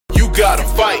gotta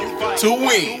fight to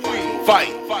win.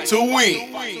 Fight to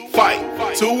win.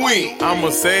 Fight to win. I'ma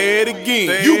say it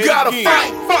again. You gotta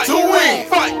fight to win.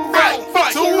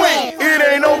 Fight to win.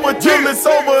 It ain't over till it's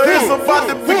over. It's about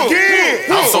to begin.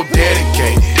 I'm so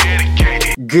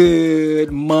dedicated.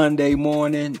 Good Monday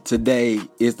morning. Today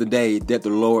is the day that the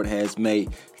Lord has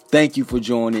made. Thank you for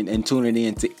joining and tuning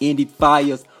in to Indy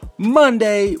Fire's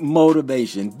Monday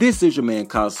Motivation. This is your man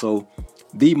Caso,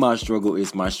 the My Struggle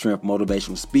is My Strength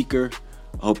motivational speaker.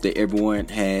 I hope that everyone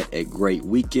had a great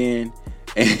weekend.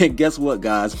 And guess what,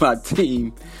 guys? My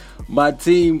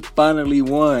team finally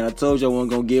won. I told you I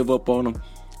wasn't going to give up on them.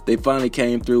 They finally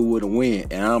came through with a win,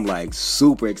 and I'm like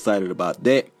super excited about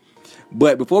that.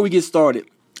 But before we get started,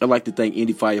 I'd like to thank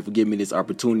Indy Fire for giving me this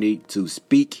opportunity to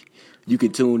speak. You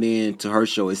can tune in to her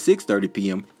show at 6:30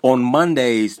 p.m. on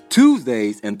Mondays,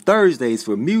 Tuesdays, and Thursdays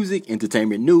for music,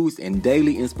 entertainment news, and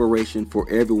daily inspiration for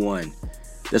everyone.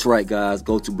 That's right, guys.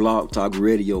 Go to Blog Talk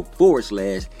Radio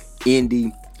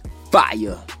 /Indy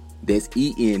Fire. That's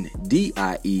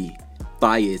ENDIE.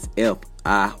 Fire is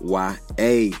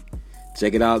FIYA.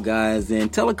 Check it out, guys,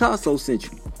 and tell Caso sent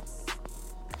you.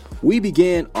 We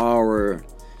began our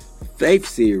faith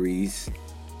series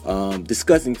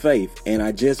discussing faith, and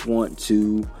I just want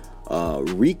to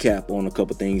recap on a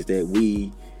couple things that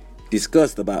we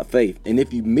discussed about faith. And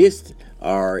if you missed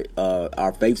our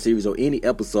faith series or any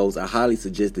episodes, I highly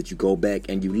suggest that you go back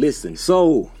and you listen.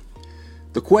 So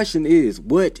the question is,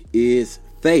 what is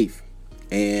faith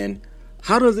and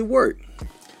how does it work?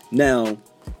 Now,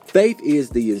 faith is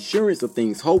the assurance of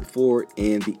things hoped for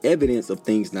and the evidence of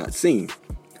things not seen,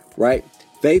 right?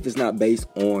 Faith is not based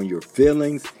on your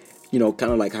feelings,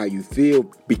 kind of like how you feel,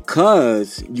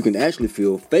 because you can actually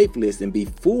feel faithless and be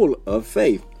full of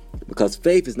faith, because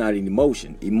faith is not an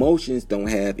emotion. Emotions don't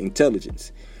have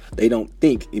intelligence. They don't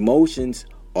think. Emotions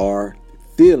are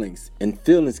feelings, and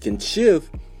feelings can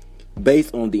shift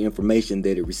based on the information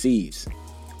that it receives,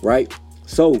 right?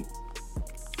 So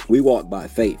we walk by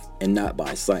faith and not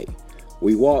by sight.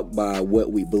 We walk by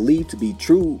what we believe to be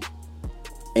true,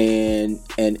 and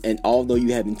although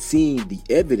you haven't seen the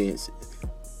evidence,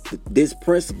 this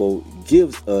principle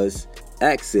gives us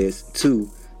access to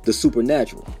the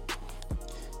supernatural.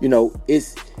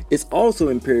 It's also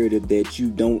imperative that you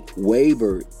don't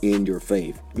waver in your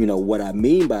faith. What I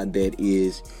mean by that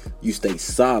is you stay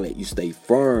solid, you stay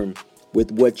firm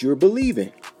with what you're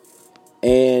believing.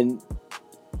 And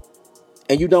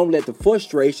you don't let the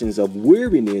frustrations of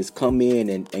weariness come in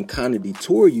and kind of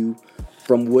detour you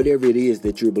from whatever it is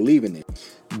that you're believing in.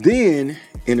 Then,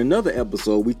 in another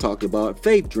episode, we talked about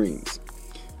faith dreams.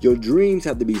 Your dreams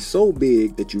have to be so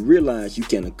big that you realize you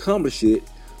can't accomplish it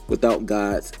without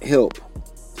God's help.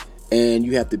 And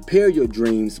you have to pair your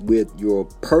dreams with your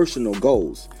personal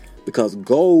goals, because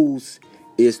goals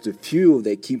is the fuel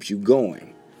that keeps you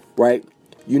going, right?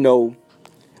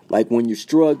 Like when you're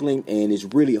struggling and it's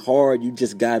really hard, you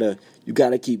gotta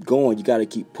keep going. You gotta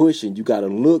keep pushing. You gotta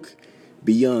look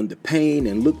beyond the pain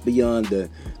and look beyond the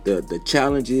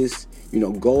challenges.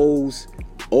 Goals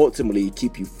ultimately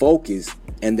keep you focused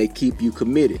and they keep you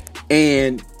committed.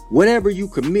 And whatever you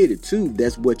committed to,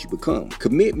 that's what you become.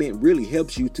 Commitment really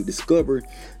helps you to discover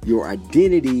your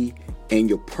identity and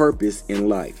your purpose in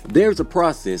life. There's a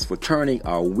process for turning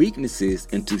our weaknesses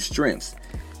into strengths.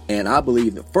 And I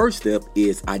believe the first step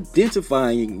is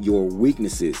identifying your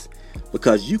weaknesses,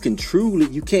 because you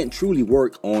can't truly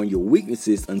work on your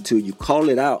weaknesses until you call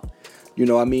it out.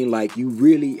 Like you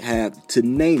really have to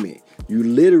name it. You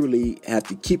literally have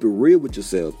to keep it real with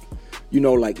yourself.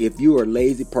 Like if you're a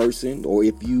lazy person, or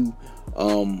if you,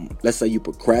 let's say you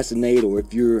procrastinate, or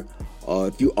if you're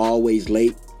always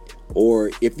late,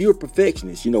 or if you're a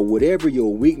perfectionist, whatever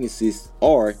your weaknesses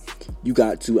are, you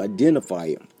got to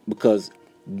identify them, because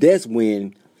that's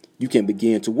when you can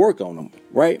begin to work on them,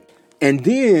 right? And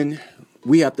then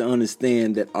we have to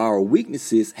understand that our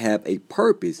weaknesses have a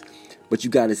purpose, but you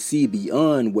got to see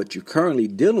beyond what you're currently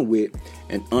dealing with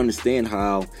and understand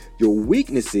how your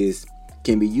weaknesses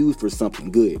can be used for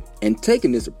something good. And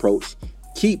taking this approach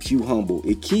keeps you humble.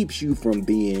 It keeps you from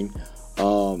being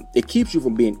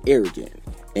arrogant,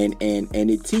 and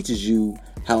it teaches you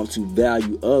how to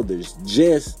value others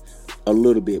just a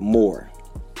little bit more.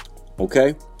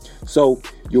 Okay? So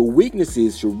your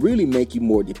weaknesses should really make you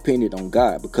more dependent on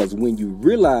God, because when you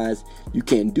realize you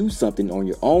can't do something on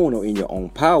your own or in your own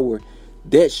power,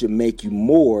 that should make you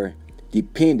more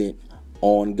dependent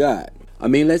on God.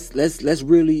 Let's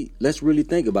really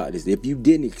think about this. If you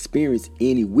didn't experience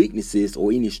any weaknesses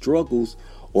or any struggles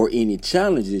or any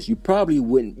challenges, you probably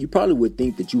would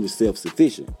think that you were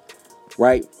self-sufficient,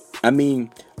 right?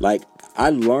 Like I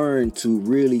learned to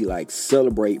really like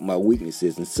celebrate my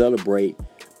weaknesses and celebrate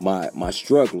my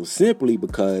struggles, simply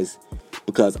because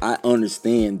I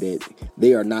understand that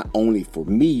they are not only for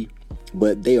me,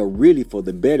 but they are really for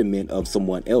the betterment of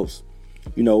someone else.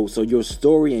 So your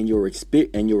story and your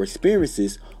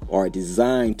experiences are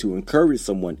designed to encourage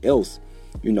someone else.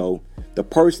 The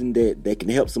person that can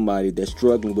help somebody that's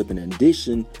struggling with an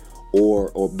addiction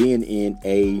or being in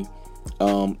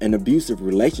an abusive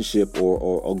relationship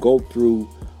or go through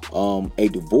a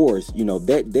divorce.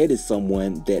 That is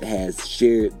someone that has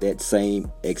shared that same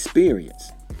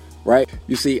experience, right?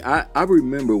 You see, I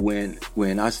remember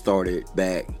when I started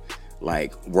back,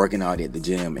 like working out at the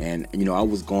gym, and I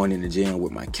was going in the gym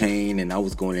with my cane, and I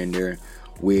was going in there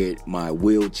with my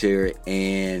wheelchair,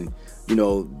 and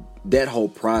that whole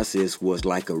process was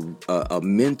like a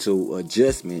mental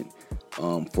adjustment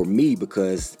for me,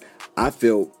 because I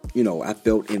felt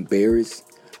embarrassed.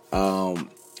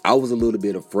 I was a little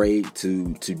bit afraid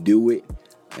to do it,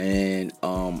 and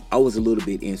I was a little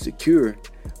bit insecure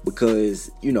because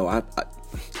I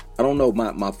don't know,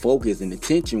 my focus and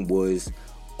attention was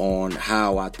on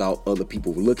how I thought other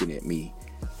people were looking at me.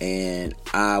 And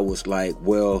I was like,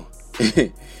 well,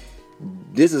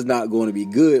 this is not going to be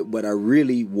good, but I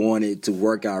really wanted to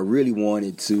work out. I really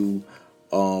wanted to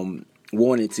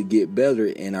get better.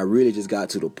 And I really just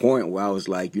got to the point where I was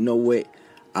like, you know what?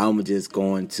 I'm just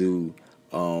going to,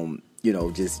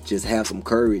 just have some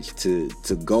courage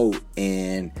to go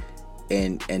and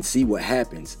see what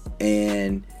happens.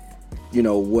 And,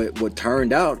 what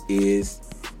turned out is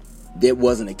that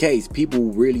wasn't the case.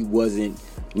 People really wasn't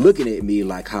looking at me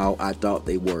like how I thought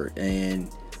they were. And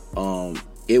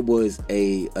it was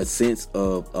a sense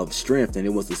of strength, and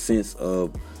it was a sense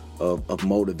of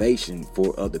motivation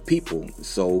for other people.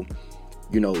 So,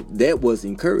 that was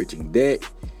encouraging.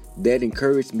 That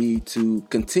encouraged me to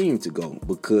continue to go,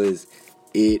 because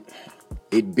it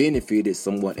benefited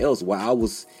someone else. While I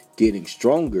was getting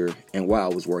stronger and while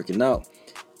I was working out,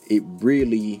 it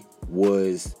really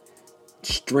was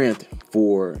strength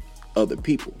for other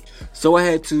people. So I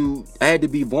had to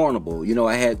be vulnerable.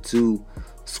 I had to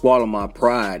swallow my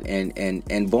pride,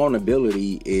 and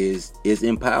vulnerability is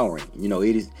empowering.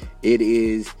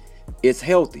 It's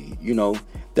healthy.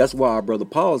 That's why our brother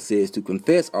Paul says to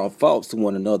confess our faults to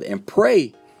one another and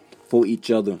pray for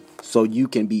each other so you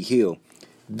can be healed.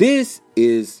 This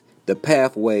is the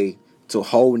pathway to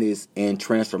wholeness and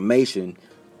transformation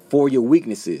for your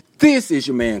weaknesses. This is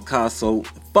your man Caso.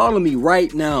 Follow me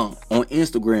right now on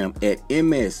Instagram at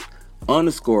ms_is_ms.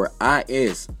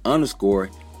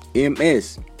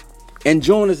 And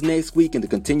join us next week in the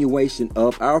continuation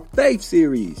of our faith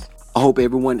series. I hope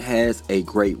everyone has a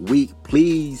great week.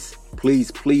 Please,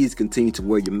 please, please continue to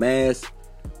wear your mask.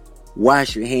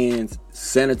 Wash your hands.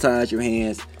 Sanitize your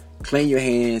hands. Clean your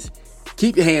hands.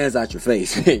 Keep your hands out your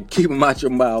face. Keep them out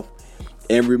your mouth.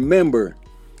 And remember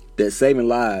that saving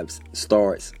lives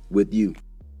starts with you.